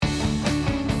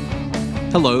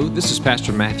Hello, this is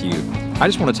Pastor Matthew. I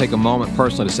just want to take a moment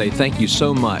personally to say thank you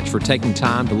so much for taking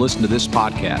time to listen to this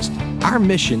podcast. Our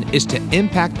mission is to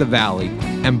impact the valley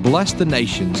and bless the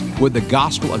nations with the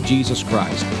gospel of Jesus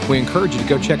Christ. We encourage you to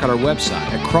go check out our website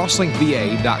at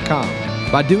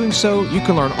crosslinkva.com. By doing so, you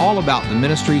can learn all about the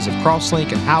ministries of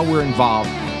Crosslink and how we're involved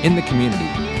in the community.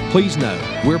 Please know,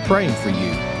 we're praying for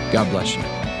you. God bless you.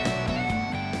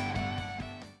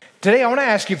 Today, I want to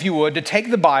ask you, if you would, to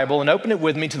take the Bible and open it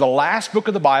with me to the last book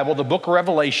of the Bible, the book of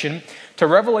Revelation, to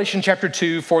Revelation chapter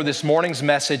 2 for this morning's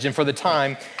message and for the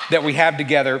time that we have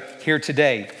together here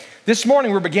today. This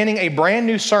morning, we're beginning a brand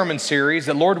new sermon series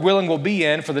that, Lord willing, will be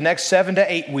in for the next 7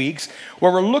 to 8 weeks,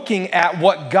 where we're looking at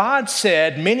what God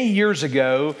said many years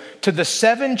ago to the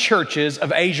 7 churches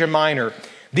of Asia Minor.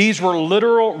 These were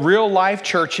literal, real-life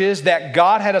churches that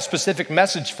God had a specific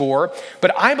message for,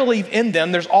 but I believe in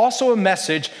them there's also a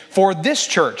message for this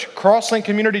church, Crosslink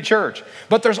Community Church,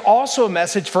 but there's also a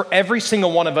message for every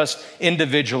single one of us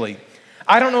individually.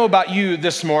 I don't know about you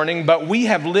this morning, but we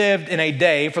have lived in a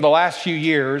day for the last few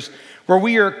years where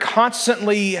we are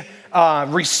constantly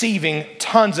receiving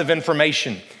tons of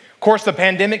information. Of course, the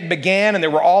pandemic began and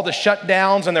there were all the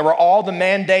shutdowns and there were all the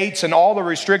mandates and all the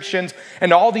restrictions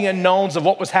and all the unknowns of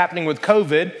what was happening with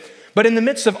COVID. But in the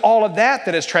midst of all of that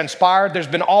has transpired, there's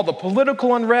been all the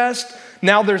political unrest.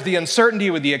 Now there's the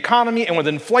uncertainty with the economy and with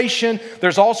inflation.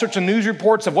 There's all sorts of news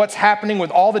reports of what's happening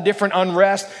with all the different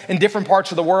unrest in different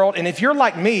parts of the world. And if you're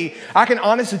like me, I can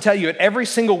honestly tell you that every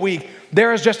single week,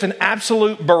 there is just an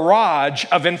absolute barrage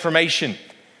of information.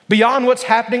 Beyond what's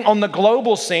happening on the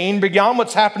global scene, beyond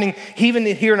what's happening even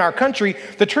here in our country,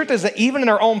 the truth is that even in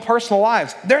our own personal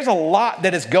lives, there's a lot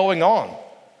that is going on.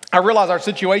 I realize our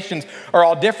situations are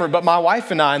all different, but my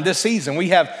wife and I in this season,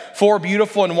 we have 4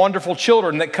 beautiful and wonderful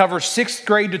children that cover 6th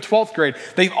grade to 12th grade.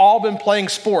 They've all been playing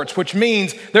sports, which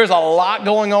means there's a lot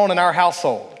going on in our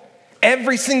household.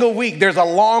 Every single week, there's a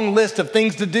long list of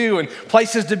things to do and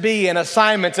places to be and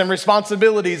assignments and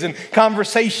responsibilities and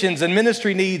conversations and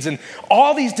ministry needs and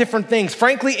all these different things.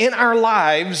 Frankly, in our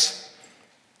lives,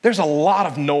 there's a lot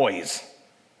of noise,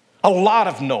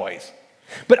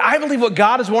 But I believe what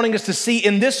God is wanting us to see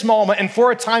in this moment and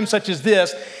for a time such as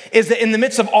this is that in the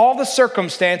midst of all the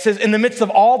circumstances, in the midst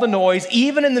of all the noise,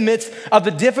 even in the midst of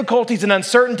the difficulties and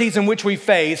uncertainties in which we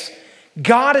face,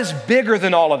 God is bigger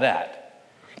than all of that.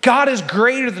 God is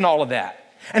greater than all of that.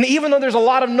 And even though there's a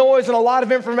lot of noise and a lot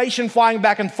of information flying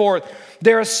back and forth,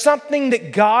 there is something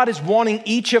that God is wanting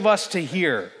each of us to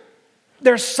hear.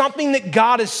 There's something that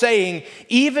God is saying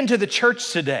even to the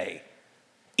church today.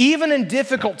 Even in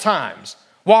difficult times,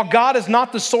 while God is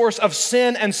not the source of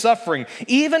sin and suffering,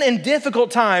 even in difficult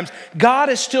times, God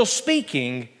is still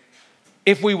speaking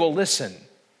if we will listen.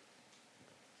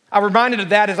 I'm reminded of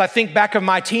that as I think back of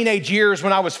my teenage years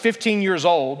when I was 15 years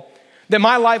old. That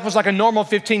my life was like a normal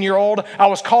 15-year-old. I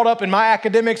was caught up in my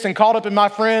academics and caught up in my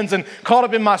friends and caught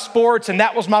up in my sports, and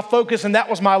that was my focus and that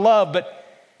was my love. But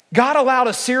God allowed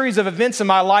a series of events in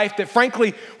my life that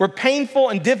frankly were painful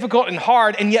and difficult and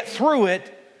hard, and yet through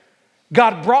it,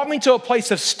 God brought me to a place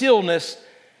of stillness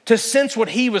to sense what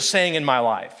He was saying in my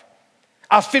life.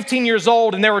 I was 15 years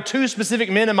old, and there were 2 specific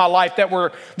men in my life they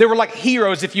were like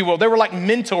heroes, if you will. They were like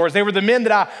mentors. They were the men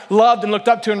that I loved and looked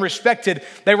up to and respected.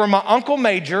 They were my Uncle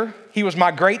Major, he was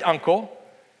my great uncle,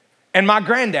 and my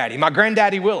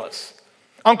granddaddy Willis.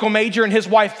 Uncle Major and his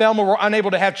wife Thelma were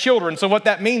unable to have children, so what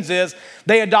that means is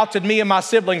they adopted me and my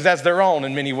siblings as their own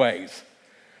in many ways.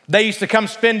 They used to come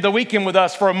spend the weekend with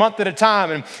us for a month at a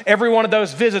time, and every one of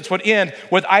those visits would end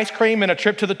with ice cream and a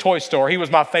trip to the toy store. He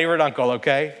was my favorite uncle,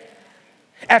 okay?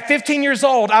 At 15 years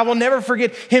old, I will never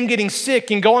forget him getting sick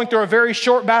and going through a very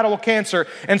short battle with cancer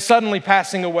and suddenly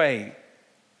passing away.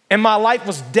 And my life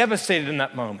was devastated in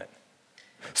that moment.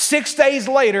 6 days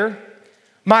later,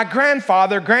 my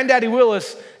grandfather, Granddaddy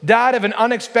Willis, died of an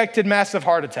unexpected massive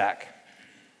heart attack.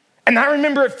 And I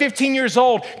remember at 15 years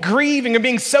old, grieving and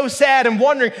being so sad and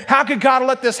wondering, how could God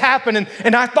let this happen?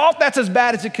 And I thought that's as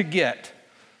bad as it could get.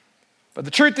 But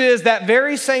the truth is, that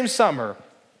very same summer,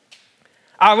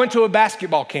 I went to a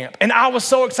basketball camp, and I was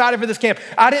so excited for this camp.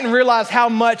 I didn't realize how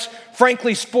much,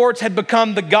 frankly, sports had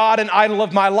become the God and idol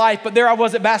of my life, but there I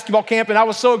was at basketball camp, and I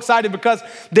was so excited because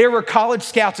there were college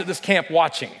scouts at this camp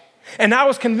watching. And I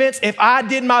was convinced if I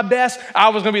did my best, I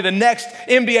was going to be the next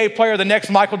NBA player, the next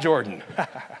Michael Jordan. A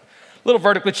little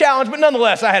vertically challenged, but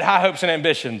nonetheless, I had high hopes and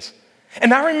ambitions.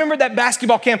 And I remember that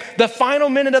basketball camp, the final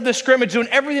minute of the scrimmage, doing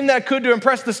everything that I could to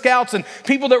impress the scouts and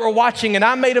people that were watching. And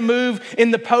I made a move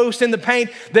in the post, in the paint,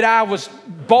 that I was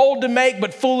bold to make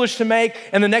but foolish to make.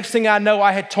 And the next thing I know,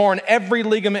 I had torn every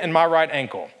ligament in my right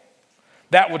ankle.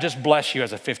 That will just bless you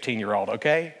as a 15-year-old,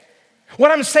 okay?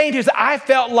 What I'm saying to you is that I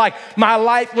felt like my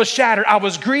life was shattered. I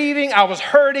was grieving, I was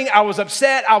hurting, I was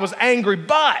upset, I was angry,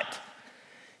 but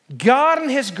God in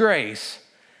His grace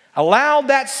allowed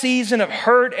that season of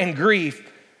hurt and grief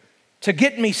to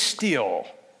get me still,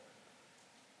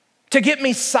 to get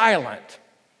me silent,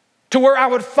 to where I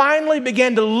would finally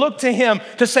begin to look to Him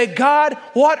to say, God,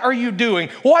 what are you doing?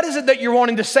 What is it that you're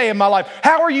wanting to say in my life?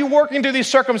 How are you working through these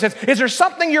circumstances? Is there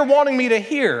something you're wanting me to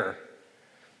hear?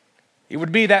 It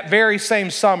would be that very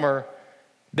same summer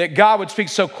that God would speak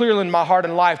so clearly in my heart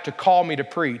and life to call me to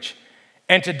preach.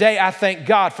 And today I thank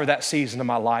God for that season of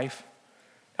my life.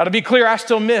 Now, to be clear, I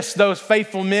still miss those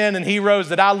faithful men and heroes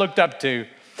that I looked up to.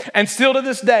 And still to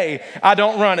this day, I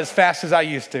don't run as fast as I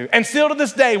used to. And still to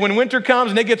this day, when winter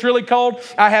comes and it gets really cold,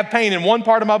 I have pain in one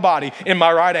part of my body, in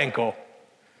my right ankle.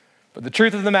 But the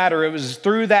truth of the matter, it was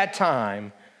through that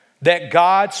time that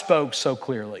God spoke so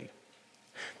clearly.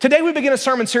 Today we begin a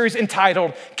sermon series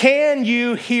entitled, Can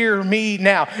You Hear Me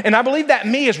Now? And I believe that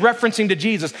me is referencing to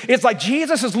Jesus. It's like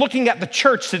Jesus is looking at the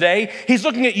church today. He's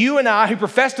looking at you and I who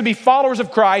profess to be followers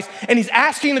of Christ, and He's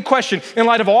asking the question, in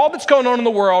light of all that's going on in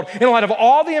the world, in light of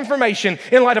all the information,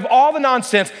 in light of all the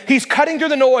nonsense, He's cutting through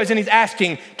the noise and He's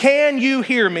asking, can you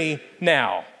hear me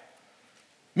now?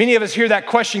 Many of us hear that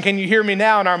question, can you hear me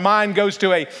now? And our mind goes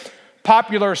to a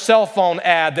popular cell phone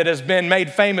ad that has been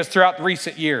made famous throughout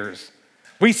recent years.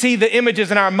 We see the images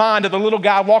in our mind of the little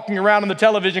guy walking around in the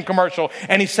television commercial,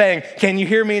 and he's saying, can you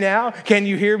hear me now? Can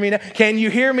you hear me now? Can you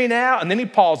hear me now? And then he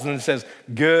pauses and says,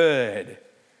 good.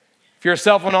 If you're a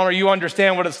cell phone owner, you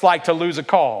understand what it's like to lose a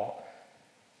call,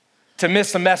 to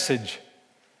miss a message,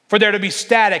 for there to be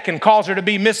static and cause there to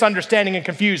be misunderstanding and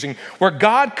confusing. Where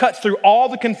God cuts through all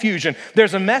the confusion,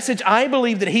 there's a message I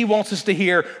believe that He wants us to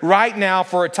hear right now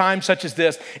for a time such as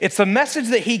this. It's the message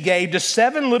that He gave to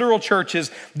 7 literal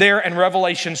churches there in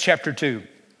Revelation chapter 2.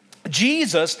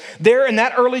 Jesus, there in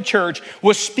that early church,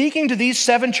 was speaking to these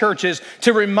 7 churches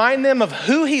to remind them of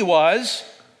who He was,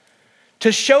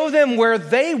 to show them where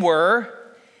they were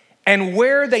and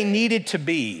where they needed to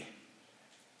be.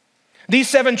 These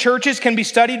 7 churches can be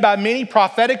studied by many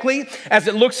prophetically as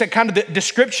it looks at kind of the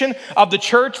description of the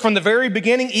church from the very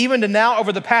beginning, even to now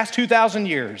over the past 2,000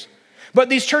 years. But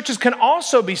these churches can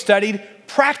also be studied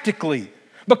practically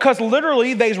because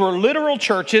literally these were literal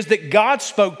churches that God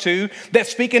spoke to that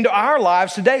speak into our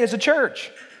lives today as a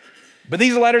church. But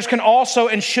these letters can also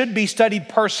and should be studied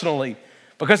personally,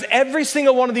 because every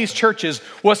single one of these churches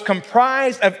was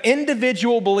comprised of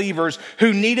individual believers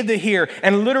who needed to hear.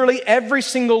 And literally every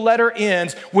single letter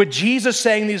ends with Jesus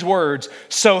saying these words,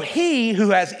 so he who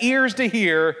has ears to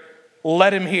hear,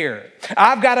 let him hear.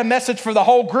 I've got a message for the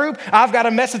whole group. I've got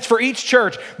a message for each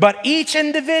church, but each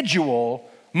individual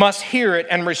must hear it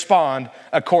and respond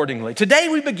accordingly. Today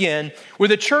we begin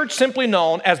with a church simply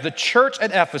known as the church at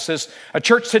Ephesus, a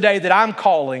church today that I'm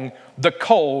calling the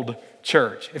cold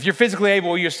church. If you're physically able,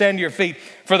 will you stand to your feet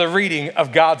for the reading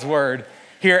of God's word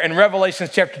here in Revelation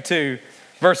chapter 2,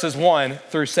 verses 1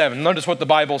 through 7. Notice what the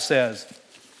Bible says.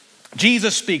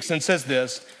 Jesus speaks and says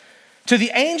this, to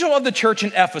the angel of the church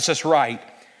in Ephesus write,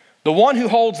 the one who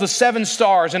holds the 7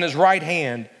 stars in his right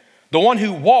hand, the one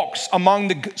who walks among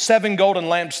the 7 golden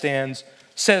lampstands,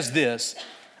 says this,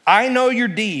 I know your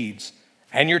deeds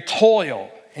and your toil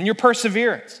and your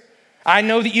perseverance. I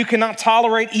know that you cannot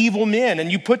tolerate evil men,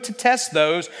 and you put to test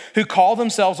those who call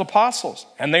themselves apostles,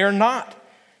 and they are not.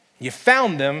 You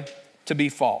found them to be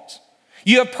false.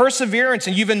 You have perseverance,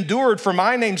 and you've endured for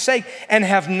my name's sake, and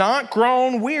have not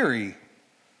grown weary.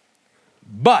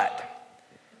 But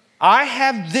I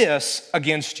have this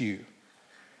against you,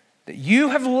 that you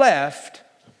have left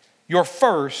your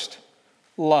first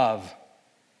love.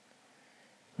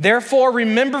 Therefore,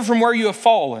 remember from where you have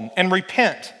fallen, and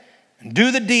repent, and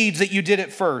do the deeds that you did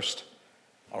at first,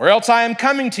 or else I am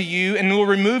coming to you and will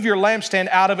remove your lampstand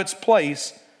out of its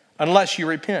place unless you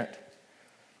repent.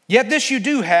 Yet this you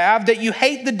do have, that you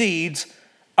hate the deeds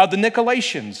of the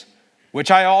Nicolaitans, which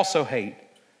I also hate.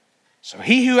 So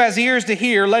he who has ears to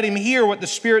hear, let him hear what the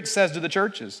Spirit says to the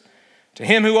churches. To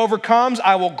him who overcomes,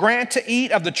 I will grant to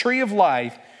eat of the tree of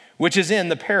life, which is in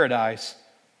the paradise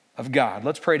of God.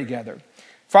 Let's pray together.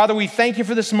 Father, we thank you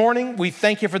for this morning. We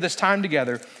thank you for this time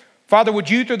together. Father, would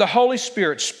you, through the Holy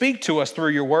Spirit, speak to us through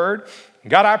your word?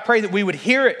 God, I pray that we would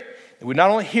hear it, that we not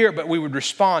only hear it, but we would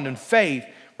respond in faith,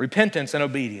 repentance, and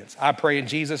obedience. I pray in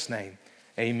Jesus' name,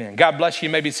 amen. God bless you.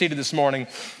 You may be seated this morning.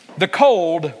 The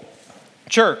cold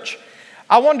church.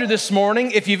 I wonder this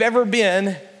morning if you've ever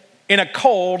been in a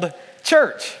cold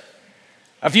church.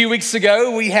 A few weeks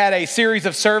ago, we had a series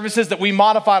of services that we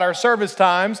modified our service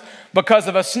times because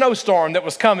of a snowstorm that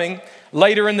was coming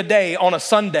later in the day on a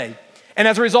Sunday. And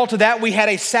as a result of that, we had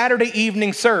a Saturday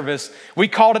evening service. We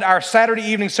called it our Saturday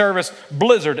evening service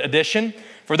Blizzard Edition.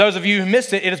 For those of you who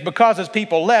missed it, it is because as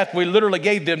people left, we literally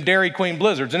gave them Dairy Queen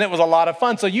Blizzards, and it was a lot of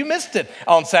fun. So you missed it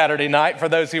on Saturday night for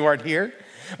those who weren't here.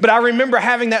 But I remember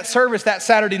having that service that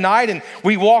Saturday night, and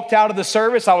we walked out of the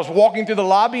service. I was walking through the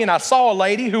lobby, and I saw a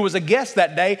lady who was a guest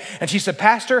that day, and she said,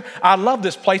 "Pastor, I love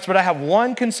this place, but I have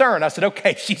one concern." I said,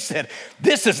 "Okay." She said,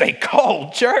 "This is a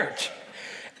cold church."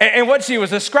 And what she was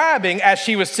describing as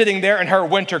she was sitting there in her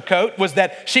winter coat was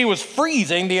that she was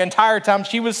freezing the entire time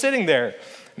she was sitting there.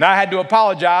 And I had to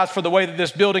apologize for the way that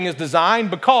this building is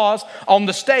designed because on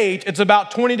the stage, it's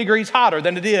about 20 degrees hotter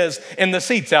than it is in the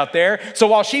seats out there. So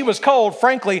while she was cold,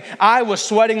 frankly, I was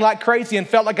sweating like crazy and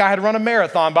felt like I had run a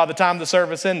marathon by the time the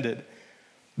service ended.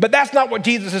 But that's not what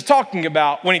Jesus is talking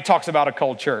about when he talks about a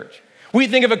cold church. We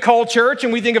think of a cold church,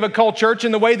 and we think of a cold church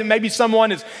in the way that maybe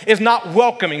someone is not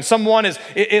welcoming. Someone is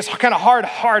kind of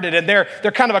hard-hearted, and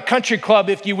they're kind of a country club,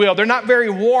 if you will. They're not very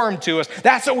warm to us.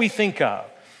 That's what we think of.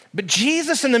 But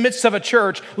Jesus, in the midst of a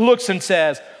church, looks and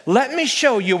says, "Let me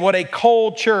show you what a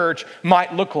cold church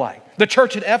might look like." The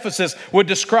church at Ephesus would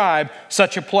describe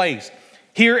such a place.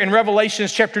 Here in Revelation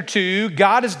chapter 2,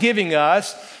 God is giving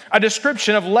us a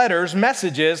description of letters,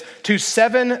 messages to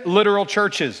 7 literal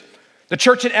churches. The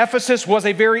church at Ephesus was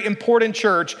a very important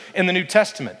church in the New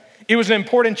Testament. It was an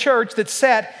important church that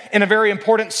sat in a very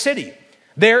important city.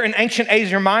 There in ancient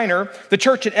Asia Minor, the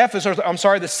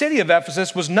city of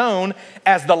Ephesus was known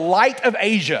as the Light of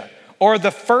Asia, or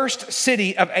the first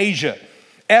city of Asia.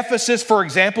 Ephesus, for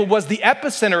example, was the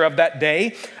epicenter of that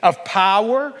day of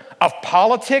power, of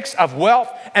politics, of wealth,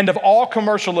 and of all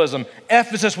commercialism.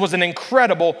 Ephesus was an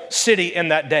incredible city in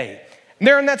that day.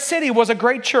 There in that city was a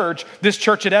great church, this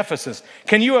church at Ephesus.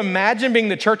 Can you imagine being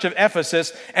the church of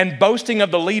Ephesus and boasting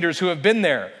of the leaders who have been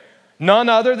there? None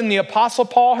other than the Apostle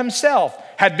Paul himself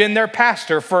had been their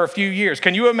pastor for a few years.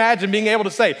 Can you imagine being able to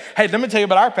say, "Hey, let me tell you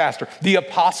about our pastor, the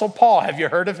Apostle Paul. Have you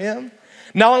heard of him?"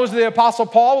 Not only was it the Apostle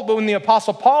Paul, but when the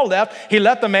Apostle Paul left, he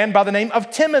left a man by the name of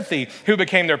Timothy who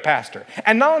became their pastor.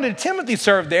 And not only did Timothy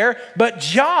serve there, but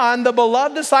John, the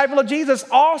beloved disciple of Jesus,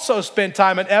 also spent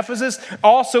time at Ephesus,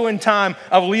 also in time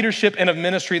of leadership and of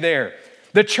ministry there.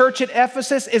 The church at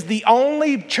Ephesus is the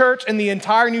only church in the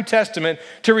entire New Testament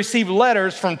to receive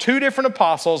letters from 2 different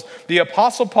apostles, the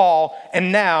Apostle Paul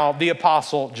and now the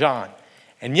Apostle John.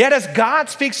 And yet as God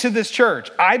speaks to this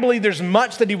church, I believe there's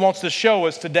much that he wants to show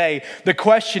us today. The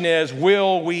question is,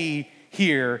 will we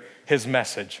hear his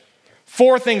message?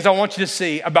 4 things I want you to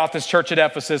see about this church at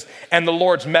Ephesus and the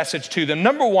Lord's message to them.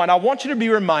 Number 1, I want you to be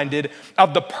reminded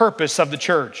of the purpose of the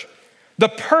church. The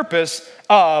purpose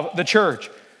of the church.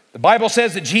 The Bible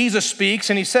says that Jesus speaks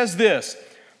and he says this,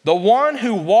 "The one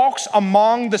who walks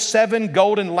among the 7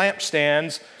 golden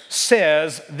lampstands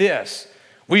says this."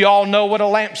 We all know what a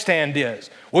lampstand is.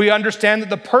 We understand that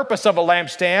the purpose of a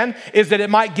lampstand is that it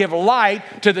might give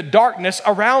light to the darkness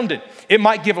around it. It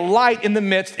might give light in the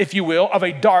midst, if you will, of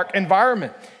a dark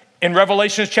environment. In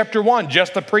Revelation chapter 1,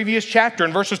 just the previous chapter,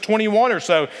 in verses 21 or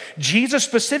so, Jesus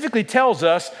specifically tells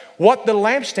us what the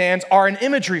lampstands are an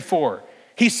imagery for.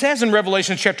 He says in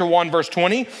Revelation chapter 1, verse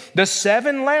 20, the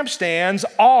 7 lampstands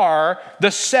are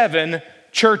the 7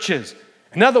 churches.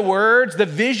 In other words, the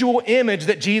visual image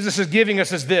that Jesus is giving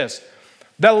us is this.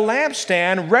 The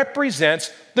lampstand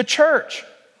represents the church.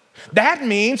 That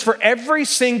means for every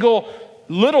single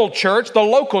little church, the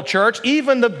local church,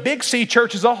 even the Big C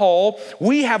church as a whole,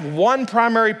 we have one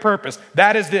primary purpose.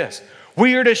 That is this.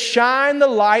 We are to shine the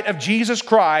light of Jesus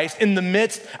Christ in the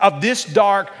midst of this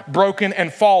dark, broken,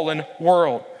 and fallen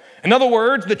world. In other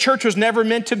words, the church was never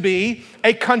meant to be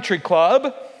a country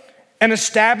club, an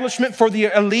establishment for the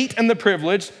elite and the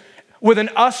privileged with an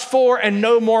us for and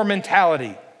no more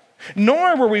mentality.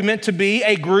 Nor were we meant to be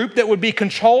a group that would be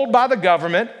controlled by the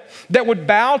government, that would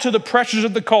bow to the pressures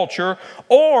of the culture,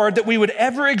 or that we would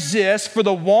ever exist for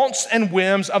the wants and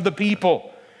whims of the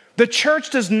people. The church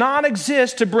does not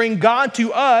exist to bring God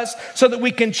to us so that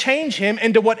we can change him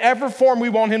into whatever form we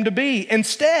want him to be.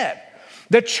 Instead,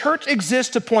 the church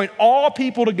exists to point all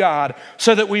people to God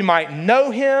so that we might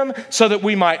know him, so that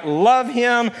we might love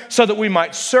him, so that we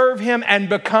might serve him and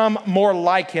become more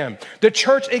like him. The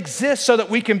church exists so that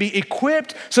we can be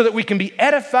equipped, so that we can be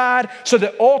edified, so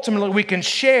that ultimately we can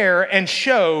share and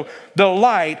show the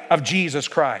light of Jesus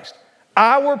Christ.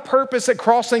 Our purpose at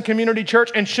Crossland Community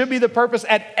Church, and should be the purpose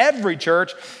at every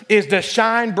church, is to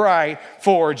shine bright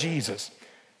for Jesus.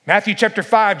 Matthew chapter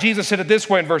 5, Jesus said it this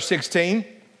way in verse 16.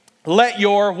 Let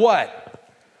your what?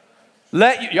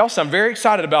 Y'all sound very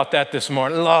excited about that this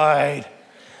morning. Light.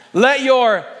 Let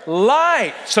your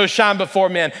light so shine before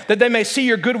men that they may see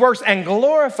your good works and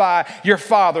glorify your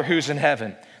Father who's in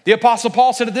heaven. The Apostle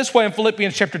Paul said it this way in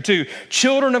Philippians chapter 2,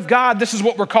 children of God, this is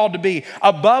what we're called to be,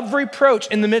 above reproach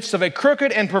in the midst of a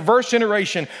crooked and perverse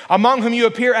generation, among whom you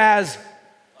appear as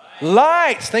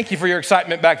lights. Thank you for your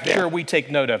excitement back there. We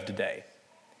take note of today.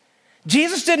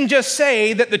 Jesus didn't just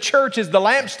say that the church is the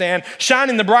lampstand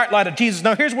shining the bright light of Jesus.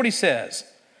 No, here's what he says.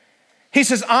 He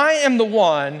says, I am the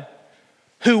one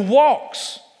who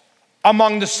walks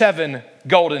among the 7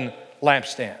 golden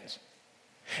lampstands.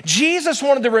 Jesus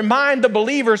wanted to remind the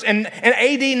believers in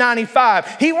AD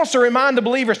 95, he wants to remind the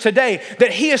believers today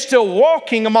that he is still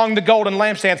walking among the golden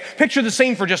lampstands. Picture the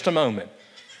scene for just a moment.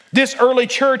 This early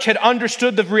church had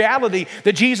understood the reality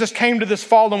that Jesus came to this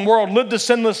fallen world, lived a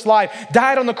sinless life,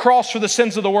 died on the cross for the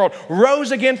sins of the world,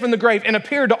 rose again from the grave, and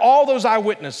appeared to all those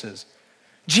eyewitnesses.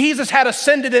 Jesus had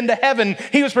ascended into heaven.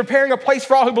 He was preparing a place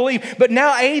for all who believe. But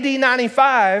now AD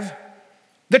 95,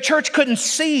 the church couldn't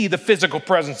see the physical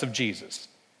presence of Jesus.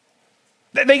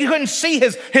 They couldn't see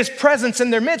his presence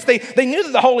in their midst. They knew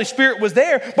that the Holy Spirit was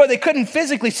there, but they couldn't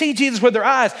physically see Jesus with their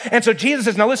eyes. And so Jesus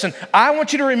says, now listen, I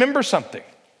want you to remember something.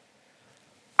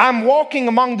 I'm walking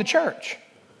among the church.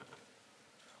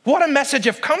 What a message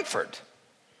of comfort.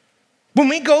 When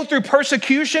we go through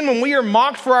persecution, when we are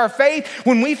mocked for our faith,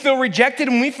 when we feel rejected,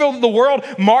 when we feel that the world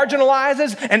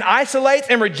marginalizes and isolates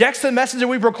and rejects the message that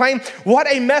we proclaim, what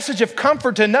a message of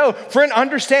comfort to know. Friend,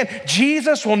 understand,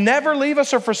 Jesus will never leave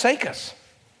us or forsake us.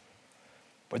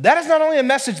 But that is not only a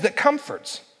message that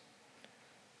comforts.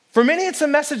 For many, it's a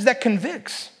message that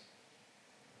convicts.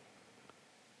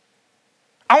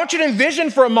 I want you to envision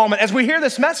for a moment as we hear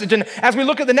this message and as we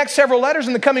look at the next several letters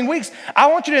in the coming weeks,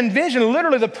 I want you to envision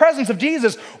literally the presence of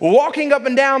Jesus walking up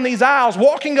and down these aisles,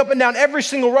 walking up and down every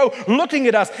single row, looking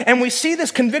at us. And we see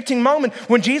this convicting moment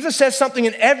when Jesus says something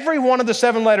in every one of the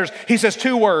 7 letters. He says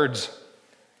 2 words,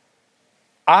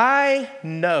 I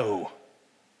know.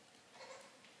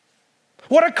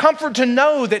 What a comfort to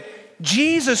know that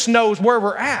Jesus knows where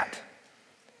we're at.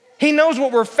 He knows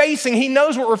what we're facing. He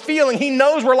knows what we're feeling. He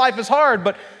knows where life is hard.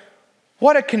 But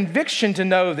what a conviction to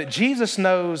know that Jesus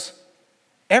knows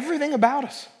everything about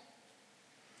us.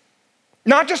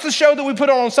 Not just the show that we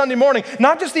put on Sunday morning,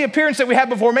 not just the appearance that we have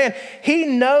before man. He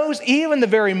knows even the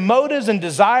very motives and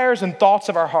desires and thoughts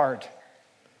of our heart.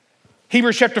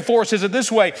 Hebrews chapter 4 says it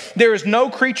this way, there is no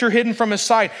creature hidden from his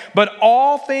sight, but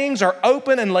all things are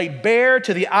open and laid bare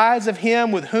to the eyes of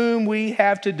him with whom we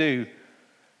have to do.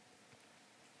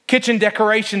 Kitchen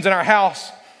decorations in our house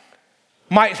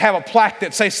might have a plaque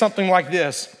that says something like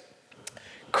this.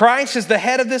 Christ is the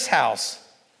head of this house,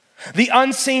 the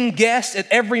unseen guest at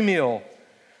every meal,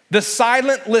 the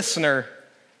silent listener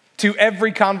to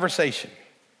every conversation.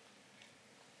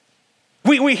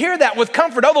 We hear that with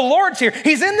comfort. Oh, the Lord's here.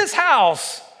 He's in this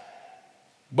house.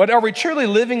 But are we truly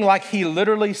living like he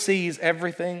literally sees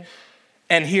everything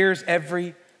and hears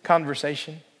every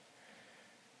conversation?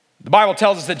 The Bible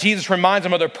tells us that Jesus reminds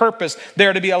them of their purpose. They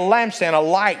are to be a lampstand, a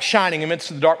light shining amidst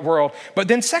the dark world. But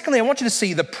then secondly, I want you to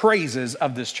see the praises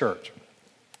of this church.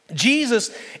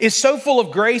 Jesus is so full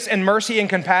of grace and mercy and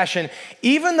compassion.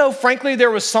 Even though, frankly,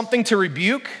 there was something to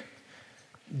rebuke,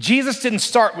 Jesus didn't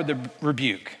start with the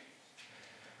rebuke.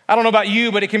 I don't know about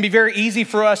you, but it can be very easy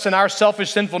for us in our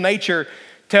selfish, sinful nature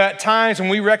to at times when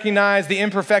we recognize the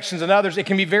imperfections in others, it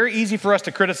can be very easy for us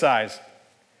to criticize.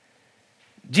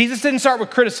 Jesus didn't start with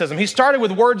criticism. He started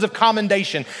with words of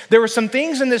commendation. There were some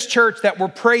things in this church that were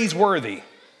praiseworthy.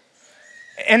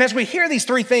 And as we hear these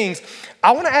 3 things,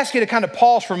 I want to ask you to kind of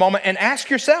pause for a moment and ask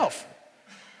yourself,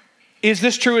 is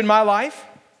this true in my life?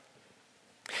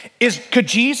 Could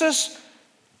Jesus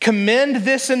commend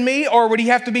this in me, or would he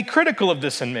have to be critical of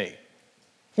this in me?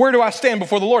 Where do I stand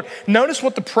before the Lord? Notice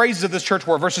what the praises of this church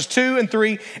were, verses 2 and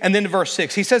 3, and then to verse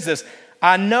 6. He says this,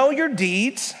 I know your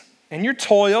deeds and your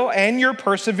toil and your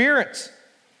perseverance.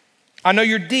 I know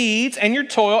your deeds and your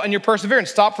toil and your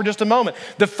perseverance. Stop for just a moment.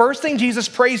 The first thing Jesus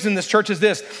praised in this church is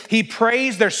this. He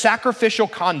praised their sacrificial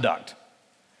conduct.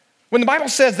 When the Bible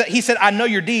says that he said, I know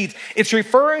your deeds, it's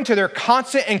referring to their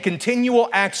constant and continual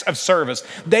acts of service.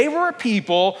 They were a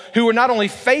people who were not only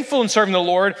faithful in serving the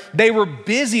Lord, they were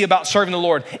busy about serving the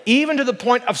Lord, even to the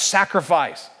point of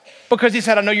sacrifice. Because he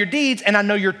said, I know your deeds and I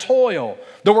know your toil.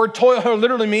 The word toil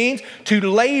literally means to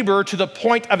labor to the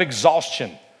point of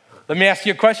exhaustion. Let me ask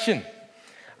you a question.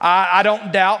 I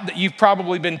don't doubt that you've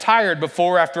probably been tired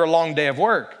before after a long day of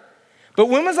work. But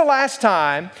when was the last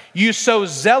time you so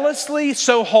zealously,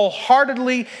 so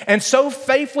wholeheartedly, and so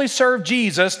faithfully served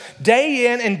Jesus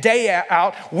day in and day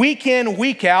out, week in,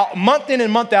 week out, month in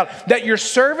and month out, that your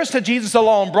service to Jesus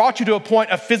alone brought you to a point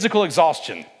of physical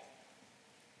exhaustion?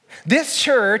 This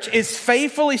church is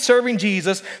faithfully serving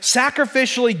Jesus,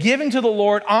 sacrificially giving to the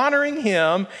Lord, honoring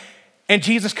him, and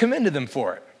Jesus commended them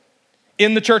for it.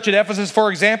 In the church at Ephesus,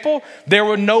 for example, there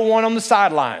were no one on the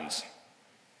sidelines.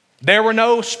 There were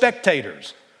no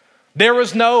spectators. There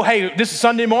was no, hey, this is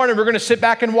Sunday morning, we're going to sit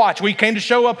back and watch. We came to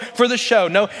show up for the show.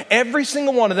 No, every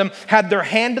single one of them had their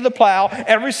hand to the plow.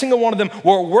 Every single one of them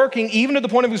were working, even to the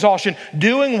point of exhaustion,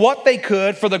 doing what they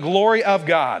could for the glory of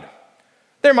God.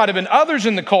 There might have been others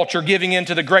in the culture giving in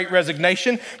to the great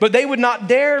resignation, but they would not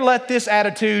dare let this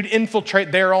attitude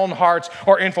infiltrate their own hearts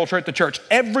or infiltrate the church.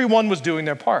 Everyone was doing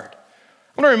their part.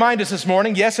 I want to remind us this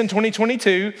morning, yes, in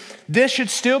 2022, this should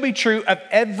still be true of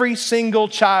every single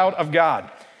child of God.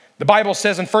 The Bible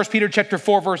says in 1 Peter chapter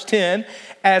 4, verse 10,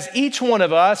 as each one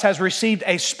of us has received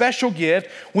a special gift,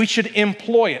 we should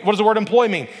employ it. What does the word employ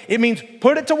mean? It means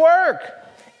put it to work.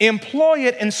 Employ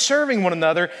it in serving one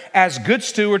another as good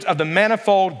stewards of the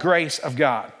manifold grace of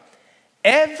God.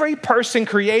 Every person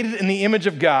created in the image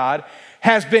of God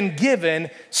has been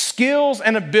given skills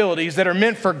and abilities that are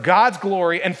meant for God's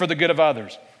glory and for the good of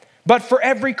others. But for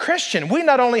every Christian, we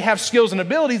not only have skills and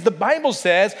abilities, the Bible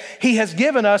says he has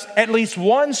given us at least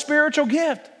one spiritual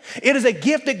gift. It is a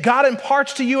gift that God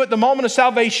imparts to you at the moment of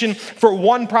salvation for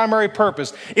one primary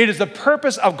purpose. It is the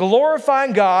purpose of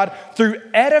glorifying God through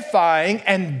edifying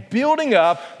and building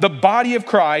up the body of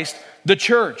Christ, the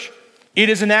church. It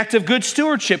is an act of good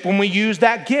stewardship when we use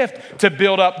that gift to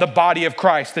build up the body of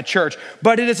Christ, the church.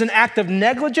 But it is an act of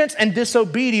negligence and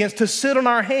disobedience to sit on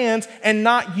our hands and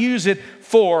not use it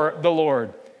for the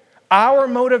Lord. Our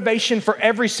motivation for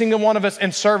every single one of us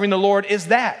in serving the Lord is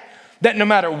that no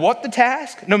matter what the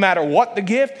task, no matter what the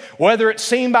gift, whether it's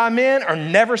seen by men or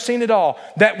never seen at all,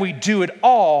 that we do it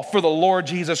all for the Lord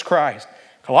Jesus Christ.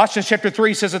 Colossians chapter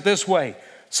 3 says it this way,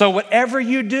 so whatever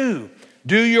you do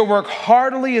your work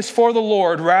heartily as for the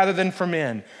Lord rather than for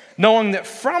men, knowing that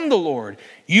from the Lord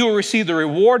you will receive the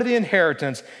reward of the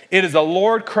inheritance. It is the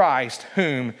Lord Christ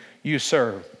whom you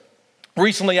serve.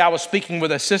 Recently, I was speaking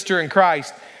with a sister in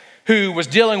Christ who was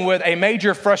dealing with a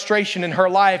major frustration in her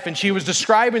life, and she was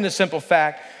describing the simple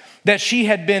fact that she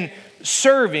had been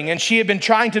serving and she had been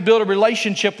trying to build a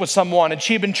relationship with someone, and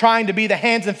she had been trying to be the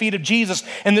hands and feet of Jesus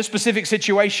in this specific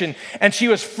situation, and she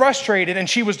was frustrated and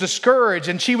she was discouraged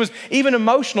and she was even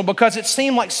emotional because it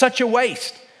seemed like such a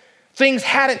waste. Things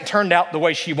hadn't turned out the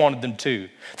way she wanted them to.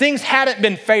 Things hadn't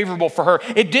been favorable for her.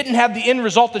 It didn't have the end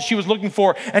result that she was looking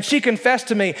for. And she confessed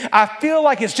to me, I feel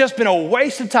like it's just been a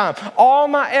waste of time. All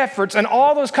my efforts and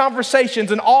all those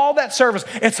conversations and all that service,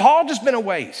 it's all just been a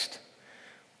waste.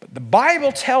 But the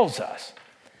Bible tells us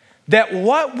that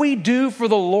what we do for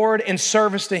the Lord in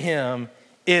service to him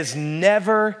is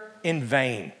never in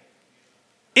vain.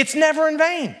 It's never in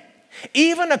vain.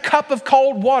 Even a cup of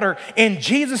cold water in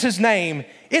Jesus' name,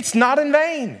 it's not in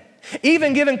vain.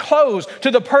 Even giving clothes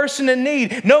to the person in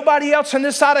need, nobody else on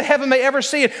this side of heaven may ever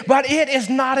see it, but it is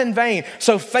not in vain.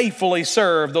 So faithfully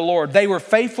serve the Lord. They were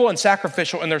faithful and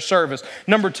sacrificial in their service.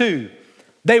 Number two,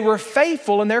 they were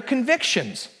faithful in their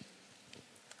convictions.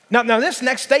 Now this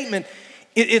next statement,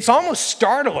 it's almost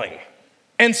startling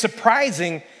and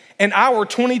surprising in our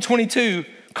 2022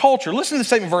 culture. Listen to the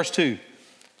statement, verse 2.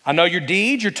 I know your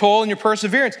deeds, your toil, and your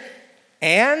perseverance,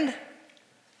 and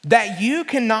that you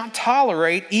cannot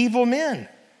tolerate evil men.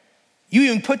 You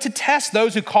even put to test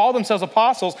those who call themselves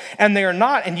apostles, and they are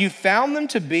not, and you found them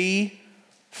to be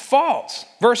false.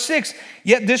 Verse 6,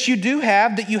 yet this you do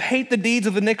have, that you hate the deeds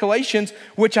of the Nicolaitans,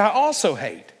 which I also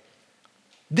hate.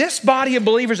 This body of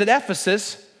believers at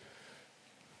Ephesus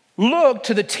looked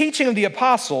to the teaching of the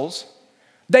apostles.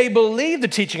 They believed the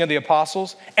teaching of the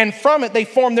apostles, and from it they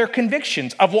formed their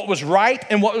convictions of what was right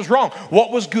and what was wrong, what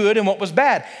was good and what was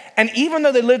bad. And even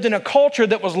though they lived in a culture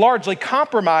that was largely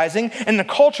compromising and a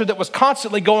culture that was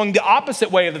constantly going the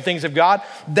opposite way of the things of God,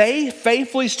 they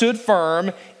faithfully stood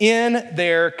firm in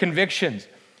their convictions.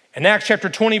 In Acts chapter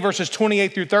 20, verses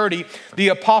 28 through 30, the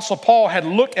apostle Paul had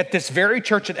looked at this very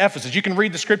church at Ephesus. You can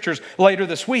read the scriptures later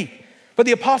this week. But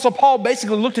the apostle Paul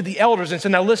basically looked at the elders and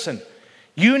said, now listen,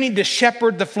 you need to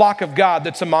shepherd the flock of God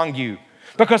that's among you.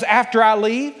 Because after I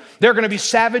leave, there are going to be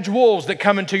savage wolves that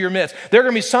come into your midst. There are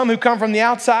going to be some who come from the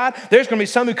outside. There's going to be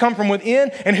some who come from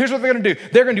within. And here's what they're going to do.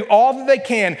 They're going to do all that they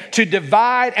can to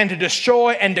divide and to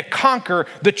destroy and to conquer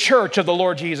the church of the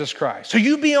Lord Jesus Christ. So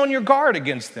you be on your guard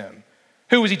against them.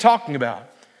 Who was he talking about?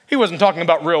 He wasn't talking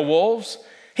about real wolves.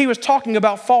 He was talking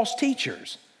about false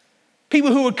teachers.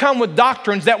 People who would come with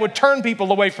doctrines that would turn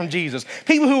people away from Jesus.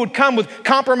 People who would come with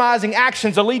compromising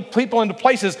actions to lead people into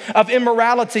places of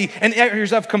immorality and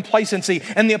areas of complacency.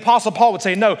 And the apostle Paul would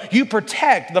say, no, you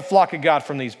protect the flock of God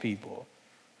from these people.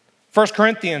 2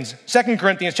 Corinthians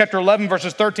chapter 11,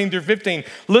 verses 13 through 15.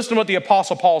 Listen to what the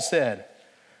Apostle Paul said.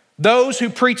 Those who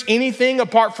preach anything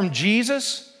apart from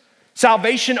Jesus,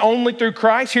 salvation only through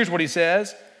Christ, here's what he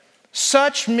says.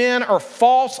 Such men are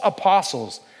false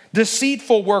apostles,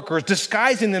 deceitful workers,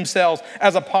 disguising themselves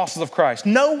as apostles of Christ.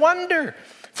 No wonder,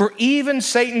 for even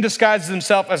Satan disguises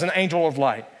himself as an angel of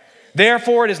light.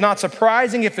 Therefore, it is not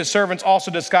surprising if his servants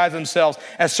also disguise themselves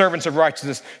as servants of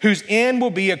righteousness, whose end will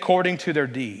be according to their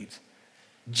deeds.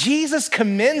 Jesus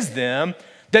commends them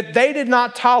that they did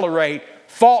not tolerate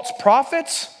false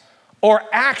prophets or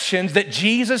actions that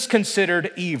Jesus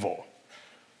considered evil.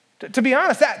 To be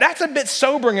honest, that's a bit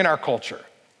sobering in our culture,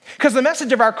 because the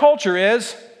message of our culture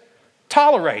is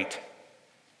tolerate.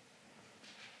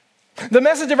 The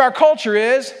message of our culture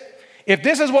is, if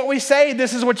this is what we say,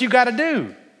 this is what you got to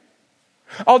do.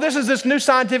 Oh, this is this new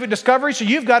scientific discovery, so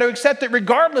you've got to accept it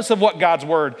regardless of what God's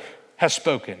word has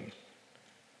spoken.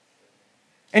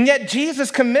 And yet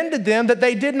Jesus commended them that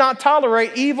they did not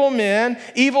tolerate evil men,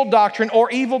 evil doctrine,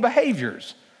 or evil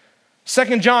behaviors.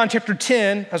 2 John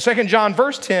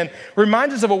verse 10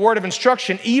 reminds us of a word of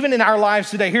instruction even in our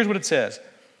lives today. Here's what it says.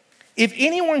 If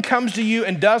anyone comes to you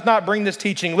and does not bring this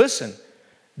teaching, listen,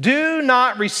 do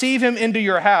not receive him into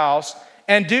your house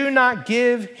and do not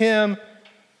give him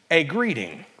a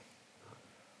greeting.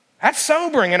 That's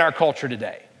sobering in our culture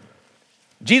today.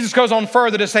 Jesus goes on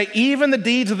further to say, even the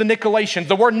deeds of the Nicolaitans,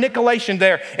 the word Nicolaitan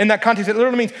there in that context, it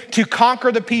literally means to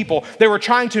conquer the people. They were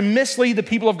trying to mislead the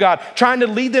people of God, trying to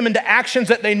lead them into actions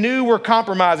that they knew were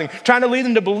compromising, trying to lead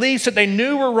them to beliefs that they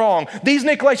knew were wrong. These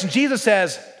Nicolaitans, Jesus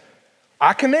says,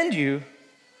 I commend you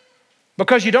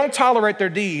because you don't tolerate their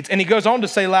deeds. And he goes on to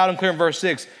say loud and clear in verse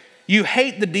 6, you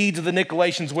hate the deeds of the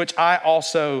Nicolaitans, which I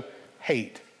also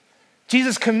hate.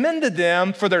 Jesus commended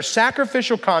them for their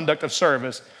sacrificial conduct of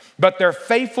service, but their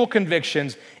faithful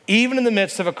convictions, even in the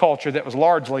midst of a culture that was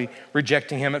largely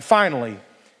rejecting him. And finally,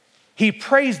 he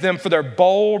praised them for their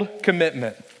bold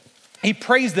commitment. He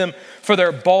praised them for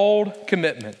their bold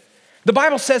commitment. The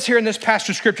Bible says here in this passage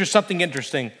of scripture something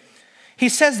interesting. He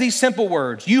says these simple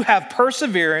words, you have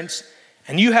perseverance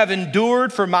and you have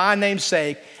endured for my name's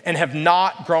sake and have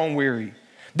not grown weary.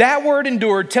 That word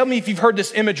endured, tell me if you've heard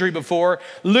this imagery before,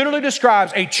 literally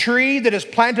describes a tree that is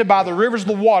planted by the rivers of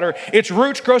the water. Its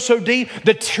roots grow so deep,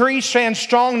 the tree stands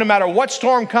strong no matter what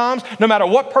storm comes, no matter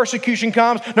what persecution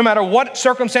comes, no matter what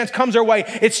circumstance comes their way,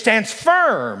 it stands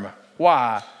firm.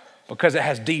 Why? Because it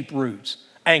has deep roots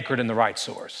anchored in the right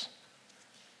source.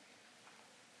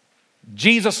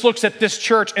 Jesus looks at this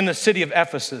church in the city of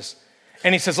Ephesus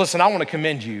and he says, listen, I want to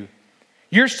commend you.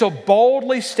 You're so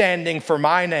boldly standing for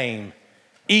my name,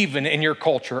 even in your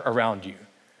culture around you.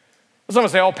 Someone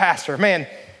say, oh, pastor, man,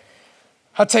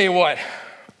 I'll tell you what,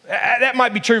 that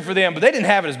might be true for them, but they didn't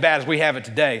have it as bad as we have it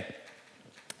today.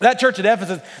 That church at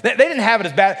Ephesus, they didn't have it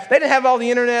as bad. They didn't have all the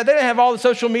internet. They didn't have all the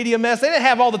social media mess. They didn't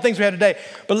have all the things we have today.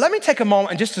 But let me take a moment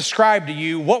and just describe to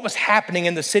you what was happening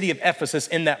in the city of Ephesus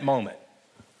in that moment.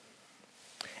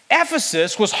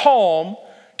 Ephesus was home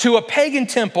to a pagan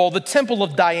temple, the temple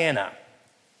of Diana.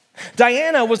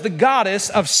 Diana was the goddess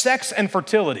of sex and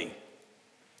fertility.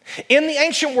 In the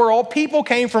ancient world, people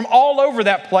came from all over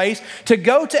that place to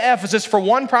go to Ephesus for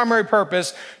one primary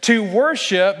purpose, to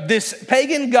worship this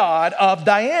pagan god of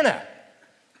Diana.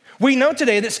 We know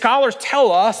today that scholars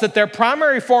tell us that their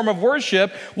primary form of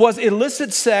worship was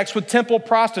illicit sex with temple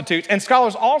prostitutes. And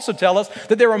scholars also tell us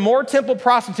that there were more temple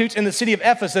prostitutes in the city of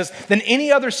Ephesus than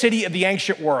any other city of the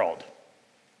ancient world.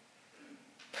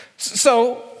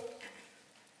 So,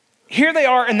 here they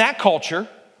are in that culture,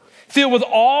 filled with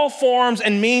all forms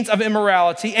and means of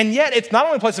immorality, and yet it's not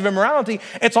only a place of immorality,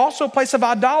 it's also a place of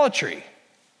idolatry.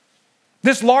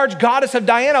 This large goddess of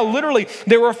Diana, literally,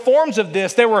 there were forms of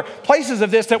this, there were places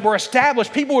of this that were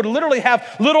established. People would literally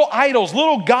have little idols,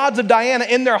 little gods of Diana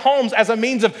in their homes as a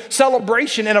means of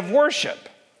celebration and of worship.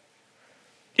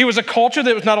 It was a culture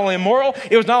that was not only immoral,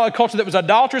 it was not only a culture that was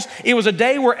idolatrous, it was a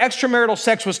day where extramarital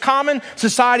sex was common,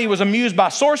 society was amused by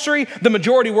sorcery, the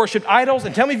majority worshiped idols,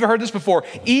 and tell me if you've heard this before,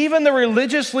 even the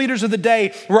religious leaders of the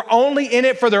day were only in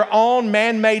it for their own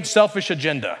man-made selfish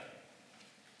agenda.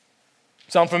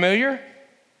 Sound familiar?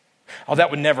 Oh,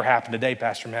 that would never happen today,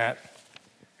 Pastor Matt.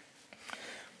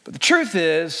 But the truth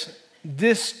is,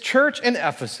 this church in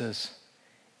Ephesus,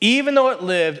 even though it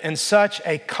lived in such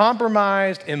a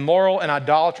compromised, immoral, and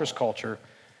idolatrous culture,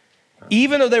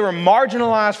 even though they were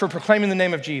marginalized for proclaiming the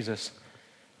name of Jesus,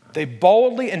 they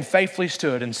boldly and faithfully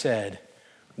stood and said,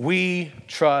 we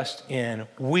trust in,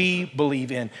 we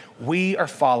believe in, we are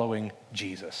following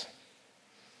Jesus.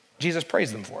 Jesus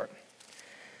praised them for it.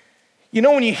 You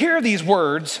know, when you hear these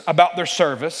words about their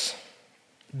service,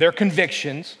 their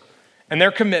convictions, and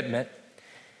their commitment,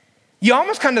 you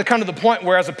almost kind of come to the point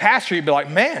where as a pastor, you'd be like,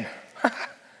 man,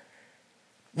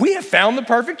 we have found the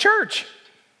perfect church.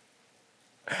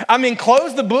 I mean,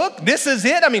 close the book. This is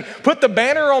it. I mean, put the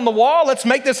banner on the wall. Let's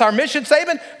make this our mission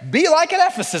statement. Be like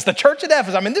at Ephesus, the church at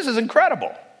Ephesus. I mean, this is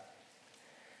incredible.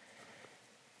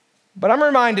 But I'm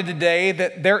reminded today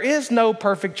that there is no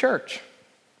perfect church.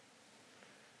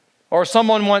 Or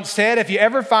someone once said, if you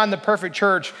ever find the perfect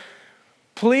church,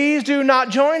 please do not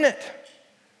join it.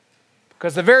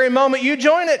 Because the very moment you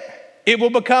join it, it will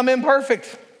become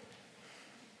imperfect.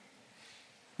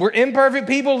 We're imperfect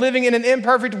people living in an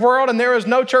imperfect world, and there is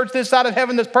no church this side of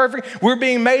heaven that's perfect. We're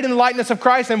being made in the likeness of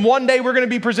Christ, and one day we're going to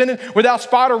be presented without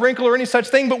spot or wrinkle or any such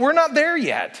thing, but we're not there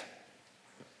yet.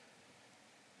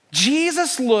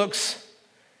 Jesus looks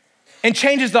and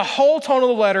changes the whole tone of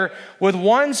the letter with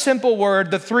one simple word,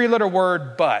 the three-letter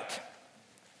word, but.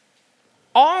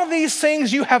 All these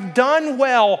things you have done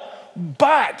well,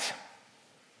 but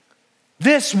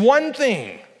this one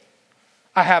thing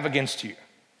I have against you.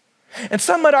 And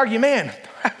some might argue, man,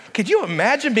 could you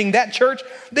imagine being that church?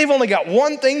 They've only got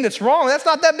one thing that's wrong. That's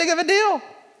not that big of a deal.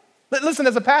 Listen,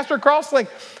 as a pastor at Crosslink,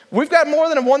 we've got more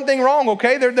than one thing wrong,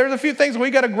 okay? There's a few things we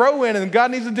got to grow in and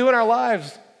God needs to do in our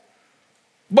lives.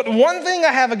 But one thing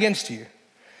I have against you.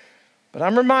 But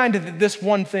I'm reminded that this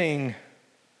one thing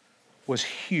was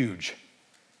huge.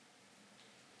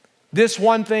 This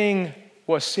one thing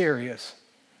was serious.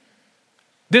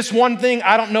 This one thing,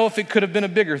 I don't know if it could have been a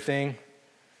bigger thing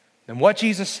than what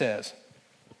Jesus says.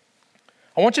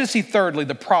 I want you to see thirdly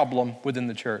the problem within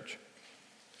the church.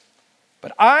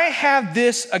 But I have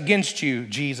this against you,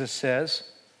 Jesus says,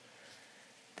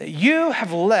 that you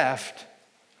have left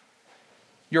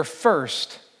your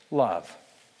first love.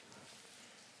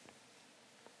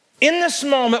 In this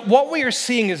moment, what we are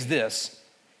seeing is this.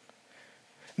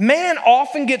 Man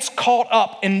often gets caught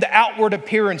up in the outward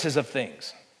appearances of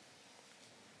things.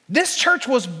 This church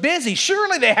was busy.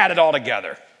 Surely they had it all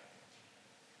together.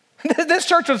 This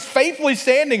church was faithfully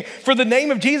standing for the name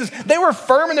of Jesus. They were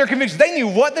firm in their convictions. They knew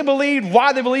what they believed,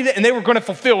 why they believed it, and they were going to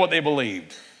fulfill what they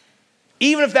believed,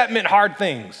 even if that meant hard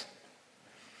things.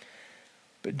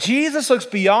 But Jesus looks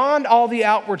beyond all the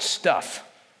outward stuff,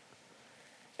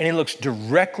 and he looks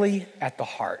directly at the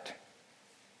heart.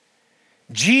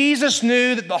 Jesus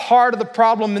knew that the heart of the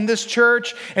problem in this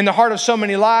church, in the heart of so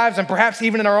many lives, and perhaps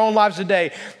even in our own lives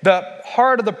today, the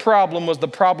heart of the problem was the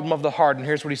problem of the heart. And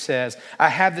here's what he says: I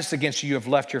have this against you, you have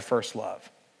left your first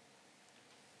love.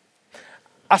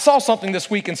 I saw something this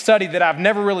week in study that I've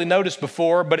never really noticed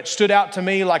before, but it stood out to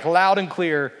me like loud and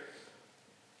clear.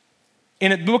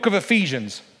 In the book of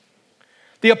Ephesians,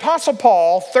 the Apostle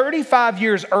Paul, 35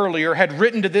 years earlier, had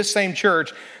written to this same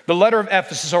church the letter of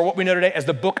Ephesus, or what we know today as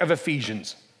the book of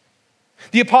Ephesians.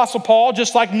 The Apostle Paul,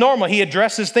 just like normal, he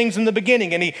addresses things in the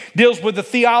beginning and he deals with the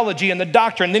theology and the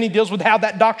doctrine, and then he deals with how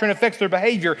that doctrine affects their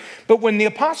behavior. But when the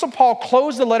Apostle Paul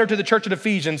closed the letter to the church at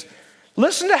Ephesians,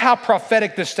 listen to how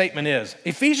prophetic this statement is.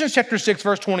 Ephesians chapter 6,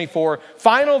 verse 24,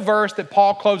 final verse that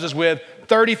Paul closes with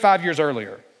 35 years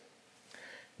earlier.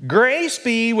 Grace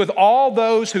be with all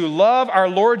those who love our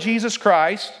Lord Jesus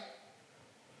Christ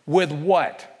with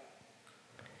what?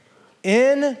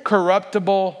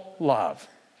 Incorruptible love.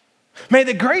 May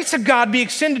the grace of God be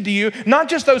extended to you, not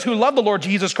just those who love the Lord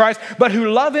Jesus Christ, but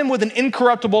who love him with an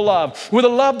incorruptible love, with a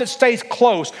love that stays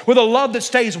close, with a love that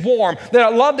stays warm,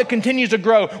 that a love that continues to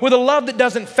grow, with a love that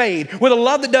doesn't fade, with a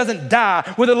love that doesn't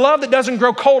die, with a love that doesn't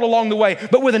grow cold along the way,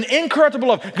 but with an incorruptible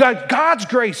love. God's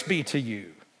grace be to you.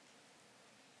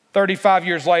 35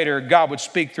 years later, God would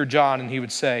speak through John and he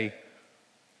would say,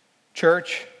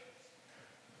 church,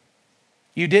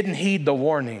 you didn't heed the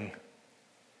warning.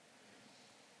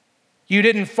 You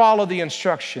didn't follow the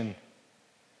instruction.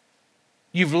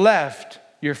 You've left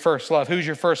your first love. Who's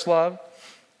your first love?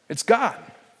 It's God.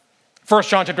 1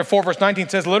 John chapter 4, verse 19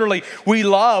 says literally, we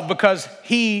love because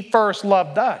he first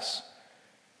loved us.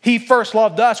 He first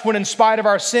loved us when in spite of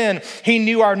our sin, he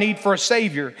knew our need for a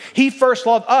Savior. He first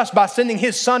loved us by sending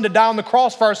his Son to die on the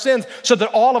cross for our sins so that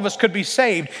all of us could be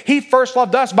saved. He first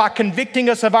loved us by convicting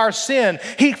us of our sin.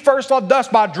 He first loved us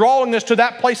by drawing us to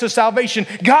that place of salvation.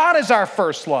 God is our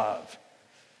first love.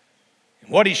 And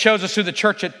what he shows us through the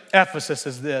church at Ephesus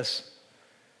is this.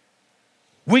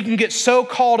 We can get so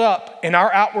caught up in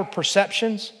our outward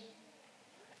perceptions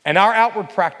and our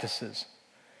outward practices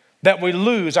that we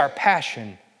lose our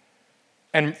passion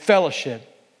and fellowship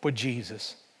with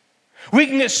Jesus. We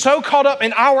can get so caught up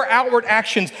in our outward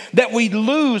actions that we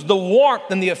lose the warmth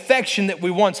and the affection that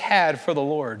we once had for the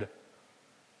Lord.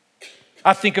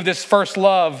 I think of this first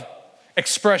love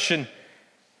expression,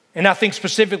 and I think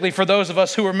specifically for those of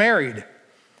us who are married.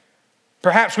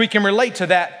 Perhaps we can relate to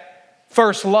that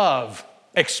first love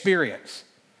experience.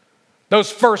 Those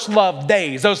first love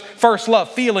days, those first love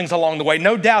feelings along the way.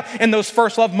 No doubt in those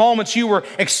first love moments, you were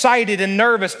excited and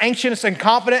nervous, anxious and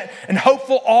confident and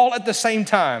hopeful all at the same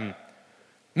time.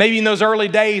 Maybe in those early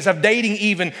days of dating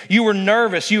even, you were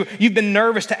nervous. You've been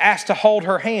nervous to ask to hold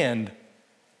her hand.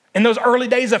 In those early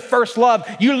days of first love,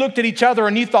 you looked at each other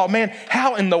and you thought, man,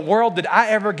 how in the world did I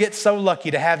ever get so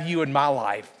lucky to have you in my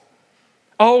life?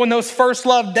 Oh, in those first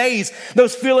love days,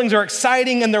 those feelings are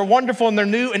exciting and they're wonderful and they're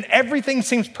new and everything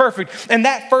seems perfect. And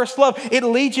that first love, it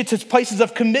leads you to places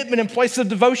of commitment and places of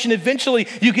devotion. Eventually,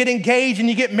 you get engaged and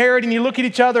you get married and you look at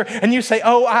each other and you say,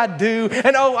 oh, I do,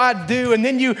 and oh, I do. And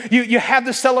then you have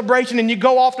the celebration and you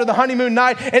go off to the honeymoon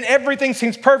night and everything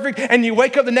seems perfect. And you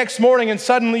wake up the next morning and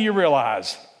suddenly you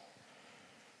realize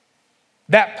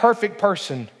that perfect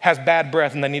person has bad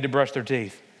breath and they need to brush their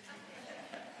teeth.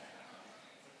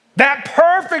 That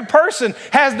perfect person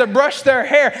has to brush their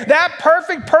hair. That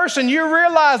perfect person, you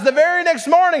realize the very next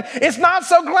morning, it's not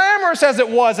so glamorous as it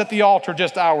was at the altar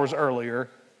just hours earlier.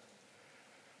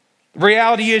 The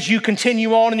reality is you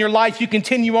continue on in your life, you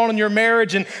continue on in your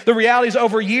marriage, and the reality is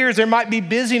over years there might be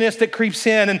busyness that creeps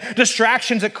in and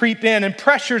distractions that creep in and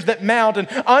pressures that mount and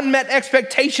unmet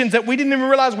expectations that we didn't even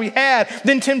realize we had.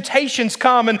 Then temptations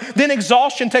come and then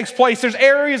exhaustion takes place. There's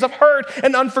areas of hurt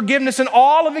and unforgiveness, and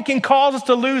all of it can cause us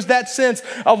to lose that sense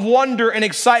of wonder and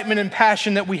excitement and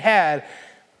passion that we had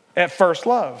at first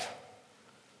love.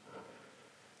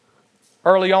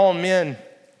 Early on, men,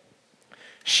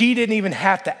 she didn't even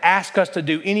have to ask us to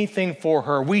do anything for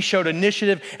her. We showed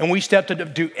initiative and we stepped up to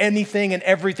do anything and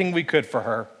everything we could for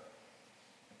her.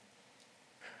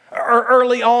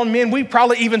 Early on, men, we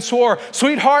probably even swore,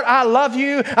 sweetheart, I love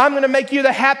you. I'm going to make you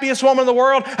the happiest woman in the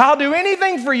world. I'll do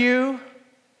anything for you.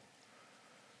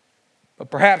 But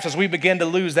perhaps as we begin to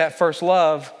lose that first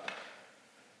love,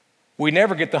 we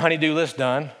never get the honey-do list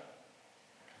done.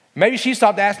 Maybe she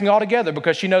stopped asking altogether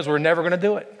because she knows we're never going to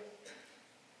do it.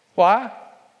 Why?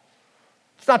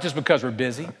 It's not just because we're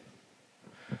busy,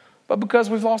 but because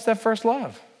we've lost that first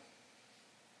love.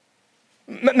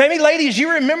 Maybe ladies,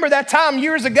 you remember that time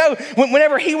years ago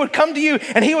whenever he would come to you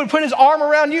and he would put his arm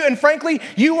around you and frankly,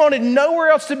 you wanted nowhere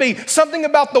else to be. Something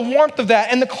about the warmth of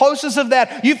that and the closeness of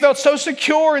that. You felt so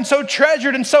secure and so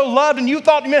treasured and so loved and you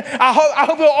thought, man, I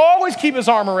hope he'll always keep his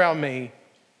arm around me.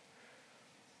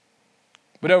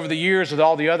 But over the years with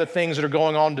all the other things that are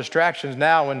going on, distractions,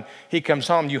 now when he comes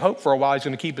home, you hope for a while he's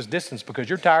going to keep his distance because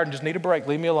you're tired and just need a break.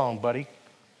 Leave me alone, buddy.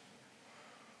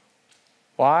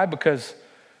 Why? Because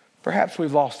perhaps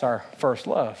we've lost our first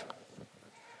love.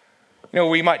 You know,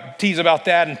 we might tease about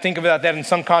that and think about that in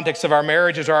some context of our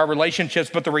marriages or our relationships,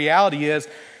 but the reality is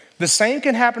the same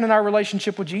can happen in our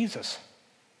relationship with Jesus.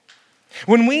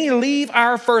 When we leave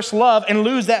our first love and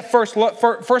lose that first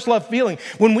love feeling,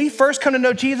 when we first come to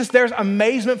know Jesus, there's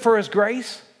amazement for his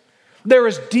grace. There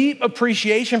is deep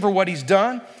appreciation for what he's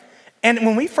done. And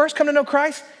when we first come to know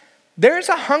Christ, there's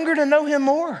a hunger to know him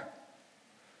more.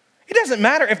 It doesn't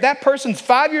matter if that person's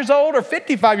 5 years old or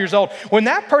 55 years old. When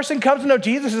that person comes to know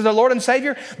Jesus as their Lord and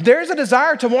Savior, there's a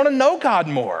desire to want to know God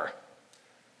more.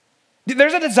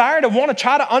 There's a desire to want to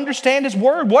try to understand his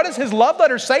word. What does his love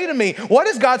letter say to me? What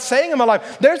is God saying in my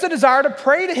life? There's a desire to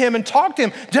pray to him and talk to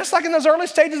him. Just like in those early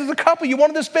stages as a couple, you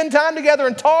wanted to spend time together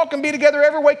and talk and be together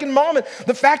every waking moment.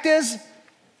 The fact is,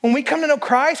 when we come to know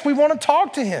Christ, we want to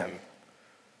talk to him.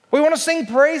 We want to sing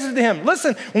praises to him.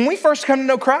 Listen, when we first come to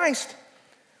know Christ,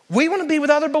 we want to be with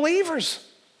other believers.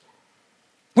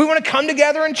 We want to come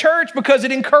together in church because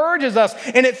it encourages us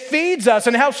and it feeds us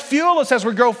and helps fuel us as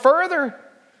we grow further.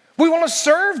 We want to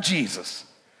serve Jesus.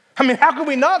 I mean, how could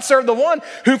we not serve the one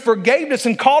who forgave us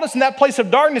and called us in that place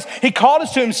of darkness? He called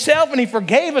us to himself and he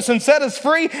forgave us and set us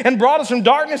free and brought us from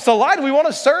darkness to light. We want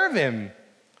to serve him.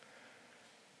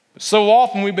 But so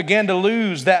often we begin to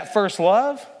lose that first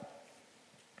love.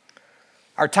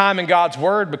 Our time in God's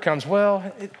word becomes,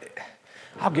 I'll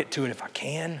get to it if I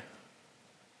can.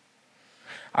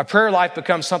 Our prayer life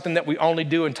becomes something that we only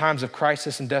do in times of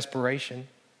crisis and desperation.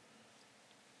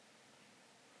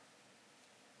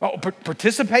 Oh,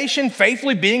 participation,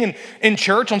 faithfully being in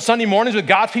church on Sunday mornings with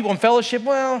God's people in fellowship,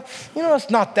 it's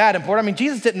not that important. I mean,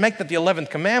 Jesus didn't make that the 11th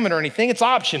commandment or anything. It's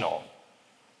optional.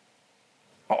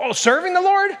 Oh, serving the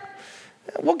Lord?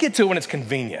 We'll get to it when it's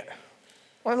convenient.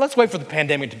 Well, let's wait for the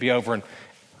pandemic to be over and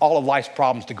all of life's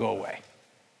problems to go away.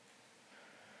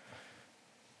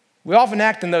 We often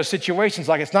act in those situations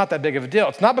like it's not that big of a deal.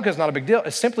 It's not because it's not a big deal.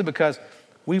 It's simply because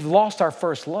we've lost our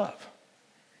first love.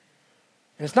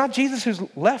 And it's not Jesus who's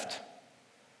left.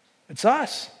 It's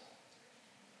us.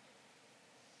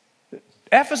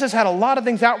 Ephesus had a lot of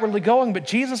things outwardly going, but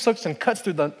Jesus looks and cuts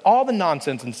through all the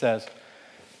nonsense and says,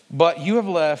 but you have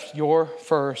left your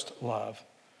first love.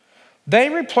 They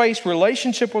replaced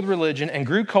relationship with religion and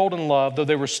grew cold in love, though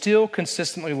they were still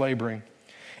consistently laboring.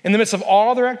 In the midst of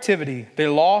all their activity, they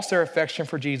lost their affection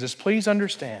for Jesus. Please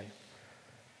understand,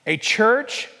 a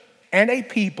church and a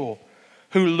people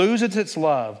who loses its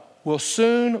love will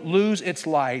soon lose its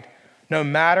light, no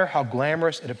matter how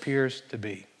glamorous it appears to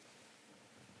be.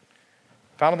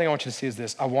 Final thing I want you to see is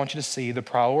this. I want you to see the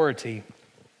priority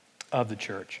of the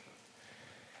church.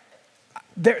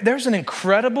 There's an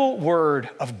incredible word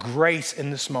of grace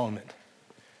in this moment.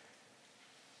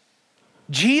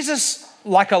 Jesus,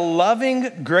 like a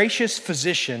loving, gracious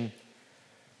physician,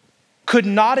 could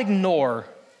not ignore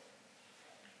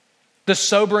the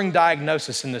sobering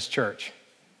diagnosis in this church.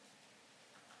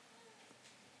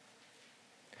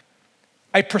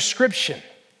 A prescription.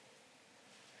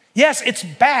 Yes, it's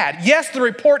bad. Yes, the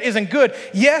report isn't good.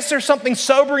 Yes, there's something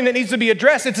sobering that needs to be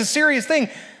addressed. It's a serious thing.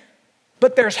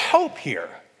 But there's hope here.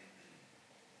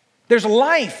 There's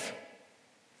life.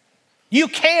 You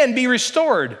can be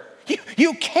restored.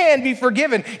 You can be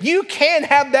forgiven. You can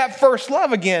have that first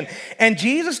love again. And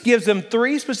Jesus gives them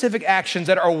 3 specific actions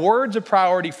that are words of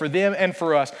priority for them and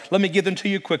for us. Let me give them to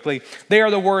you quickly. They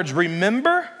are the words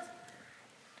remember,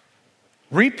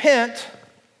 repent,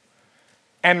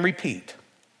 and repeat.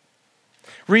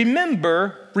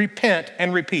 Remember, repent,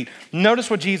 and repeat. Notice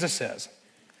what Jesus says.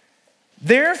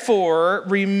 Therefore,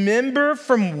 remember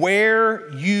from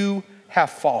where you have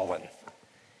fallen.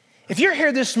 If you're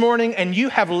here this morning and you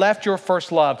have left your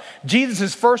first love,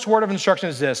 Jesus' first word of instruction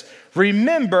is this: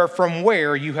 remember from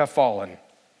where you have fallen.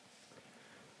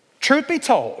 Truth be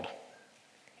told,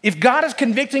 if God is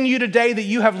convicting you today that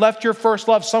you have left your first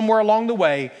love somewhere along the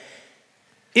way,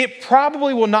 it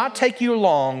probably will not take you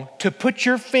long to put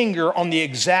your finger on the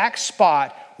exact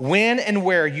spot when and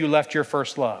where you left your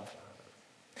first love.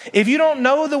 If you don't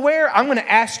know the where, I'm going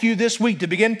to ask you this week to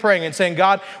begin praying and saying,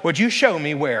 God, would you show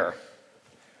me where?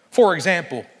 For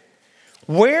example,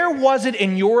 where was it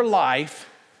in your life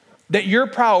that your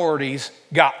priorities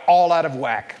got all out of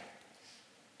whack?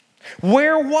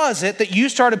 Where was it that you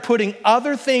started putting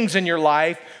other things in your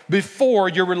life before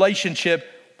your relationship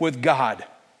with God?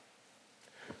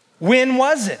 When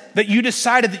was it that you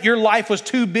decided that your life was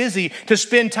too busy to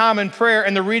spend time in prayer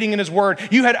and the reading in His Word?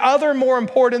 You had other more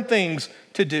important things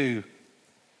to do.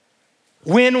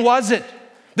 When was it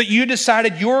that you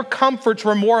decided your comforts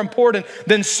were more important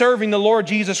than serving the Lord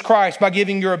Jesus Christ by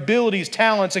giving your abilities,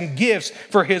 talents, and gifts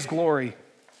for His glory?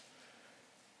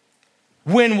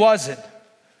 When was it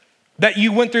that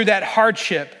you went through that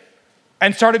hardship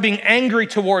and started being angry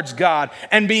towards God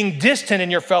and being distant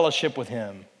in your fellowship with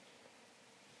Him?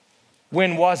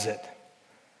 When was it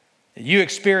that you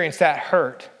experienced that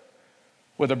hurt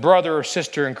with a brother or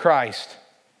sister in Christ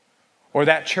or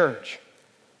that church?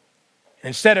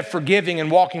 Instead of forgiving and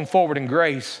walking forward in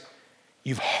grace,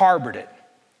 you've harbored it,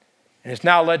 and it's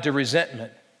now led to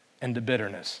resentment and to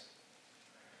bitterness.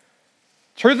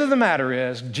 Truth of the matter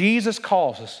is, Jesus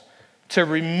calls us to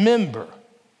remember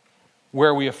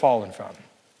where we have fallen from.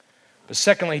 But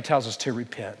secondly, He tells us to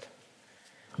repent.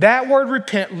 That word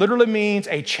repent literally means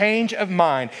a change of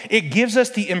mind. It gives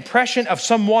us the impression of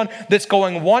someone that's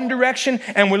going one direction,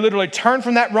 and we literally turn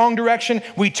from that wrong direction.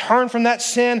 We turn from that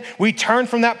sin. We turn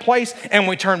from that place, and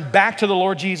we turn back to the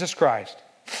Lord Jesus Christ.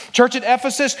 Church at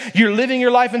Ephesus, you're living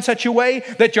your life in such a way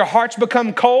that your hearts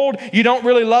become cold. You don't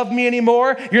really love me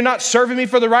anymore. You're not serving me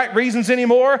for the right reasons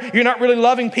anymore. You're not really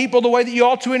loving people the way that you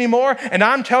ought to anymore. And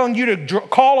I'm telling you to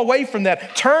call away from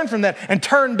that, turn from that, and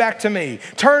turn back to me.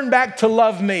 Turn back to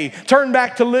love me. Turn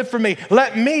back to live for me.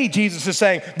 Let me, Jesus is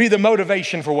saying, be the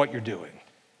motivation for what you're doing.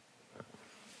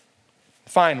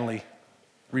 Finally,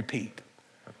 repeat.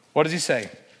 What does He say?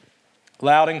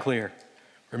 Loud and clear.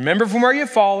 Remember from where you've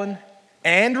fallen,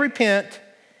 and repent,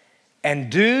 and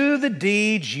do the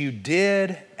deeds you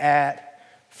did at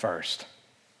first.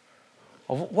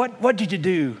 What did you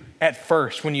do at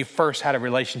first when you first had a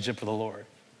relationship with the Lord?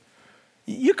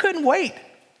 You couldn't wait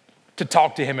to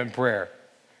talk to Him in prayer.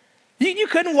 You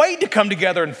couldn't wait to come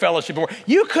together in fellowship.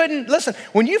 You couldn't, listen,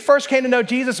 when you first came to know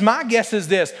Jesus, my guess is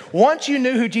this: once you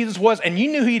knew who Jesus was and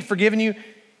you knew He'd forgiven you,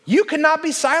 you could not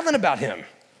be silent about Him.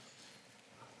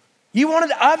 You wanted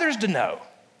others to know.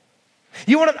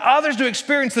 You wanted others to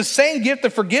experience the same gift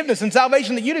of forgiveness and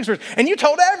salvation that you'd experienced. And you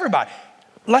told everybody.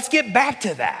 Let's get back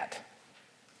to that.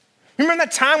 Remember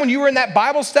that time when you were in that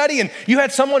Bible study and you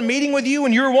had someone meeting with you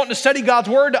and you were wanting to study God's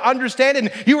Word to understand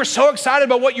it, and you were so excited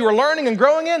about what you were learning and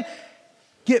growing in?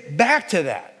 Get back to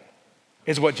that,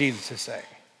 is what Jesus is saying.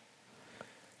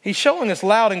 He's showing us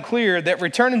loud and clear that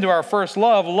returning to our first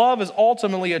love, love is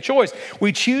ultimately a choice.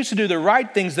 We choose to do the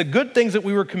right things, the good things that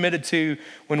we were committed to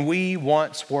when we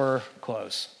once were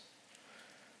close.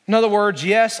 In other words,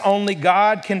 yes, only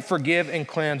God can forgive and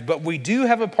cleanse, but we do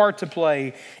have a part to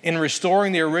play in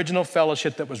restoring the original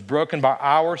fellowship that was broken by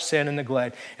our sin and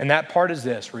neglect. And that part is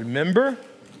this: remember,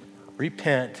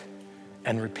 repent,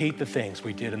 and repeat the things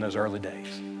we did in those early days.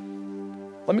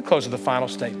 Let me close with a final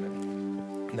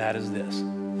statement, and that is this.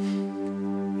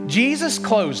 Jesus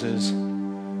closes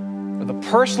with a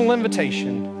personal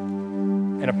invitation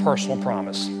and a personal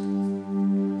promise.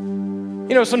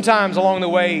 You know, sometimes along the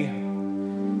way,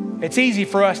 it's easy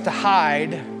for us to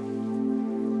hide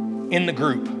in the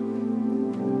group.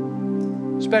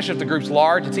 Especially if the group's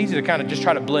large, it's easy to kind of just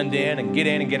try to blend in and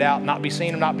get out, not be seen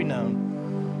and not be known.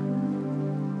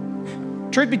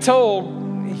 Truth be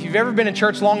told, if you've ever been in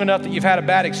church long enough that you've had a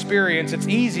bad experience, it's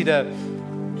easy to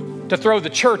throw the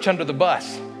church under the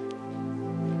bus.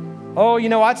 Oh, you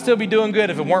know, I'd still be doing good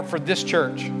if it weren't for this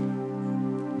church,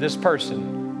 this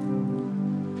person.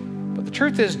 But the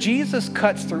truth is, Jesus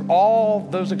cuts through all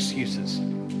those excuses,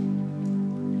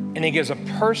 and he gives a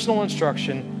personal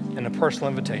instruction and a personal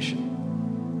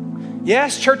invitation.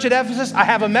 Yes, church at Ephesus, I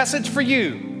have a message for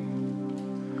you.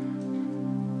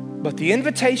 But the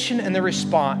invitation and the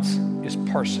response is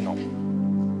personal.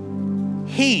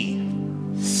 He,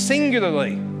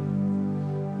 singularly,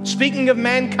 speaking of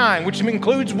mankind, which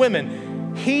includes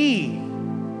women, he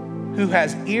who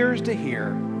has ears to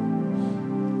hear,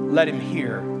 let him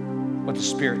hear what the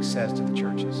Spirit says to the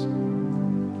churches.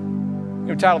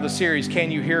 The title of the series,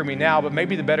 Can You Hear Me Now? But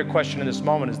maybe the better question in this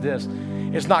moment is this.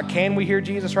 It's not can we hear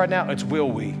Jesus right now, it's will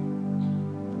we.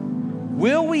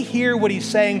 Will we hear what he's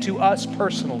saying to us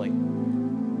personally?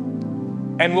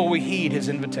 And will we heed his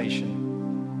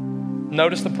invitation?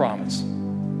 Notice the promise.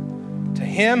 To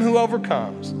him who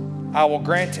overcomes, I will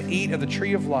grant to eat of the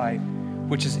tree of life,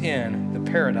 which is in the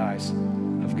paradise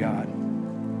of God.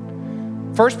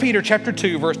 1 Peter chapter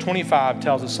 2, verse 25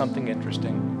 tells us something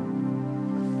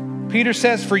interesting. Peter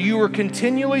says, for you were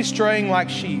continually straying like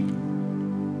sheep,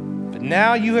 but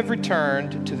now you have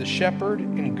returned to the shepherd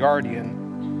and guardian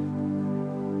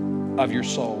of your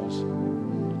souls.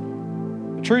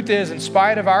 The truth is, in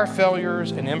spite of our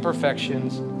failures and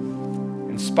imperfections,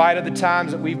 in spite of the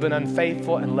times that we've been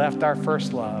unfaithful and left our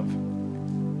first love,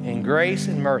 in grace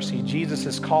and mercy, Jesus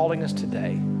is calling us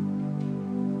today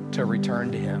to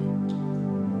return to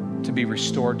him, to be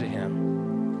restored to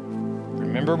him.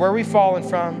 Remember where we've fallen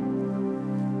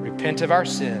from, repent of our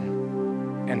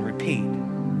sin, and repeat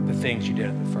the things you did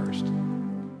at the first.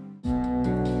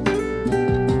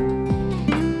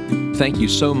 Thank you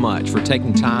so much for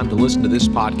taking time to listen to this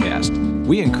podcast.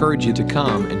 We encourage you to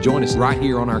come and join us right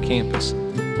here on our campus.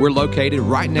 We're located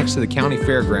right next to the county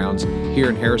fairgrounds here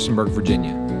in Harrisonburg,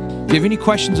 Virginia. If you have any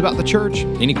questions about the church,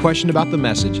 any question about the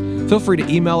message, feel free to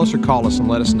email us or call us and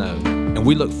let us know. And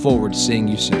we look forward to seeing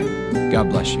you soon.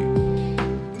 God bless you.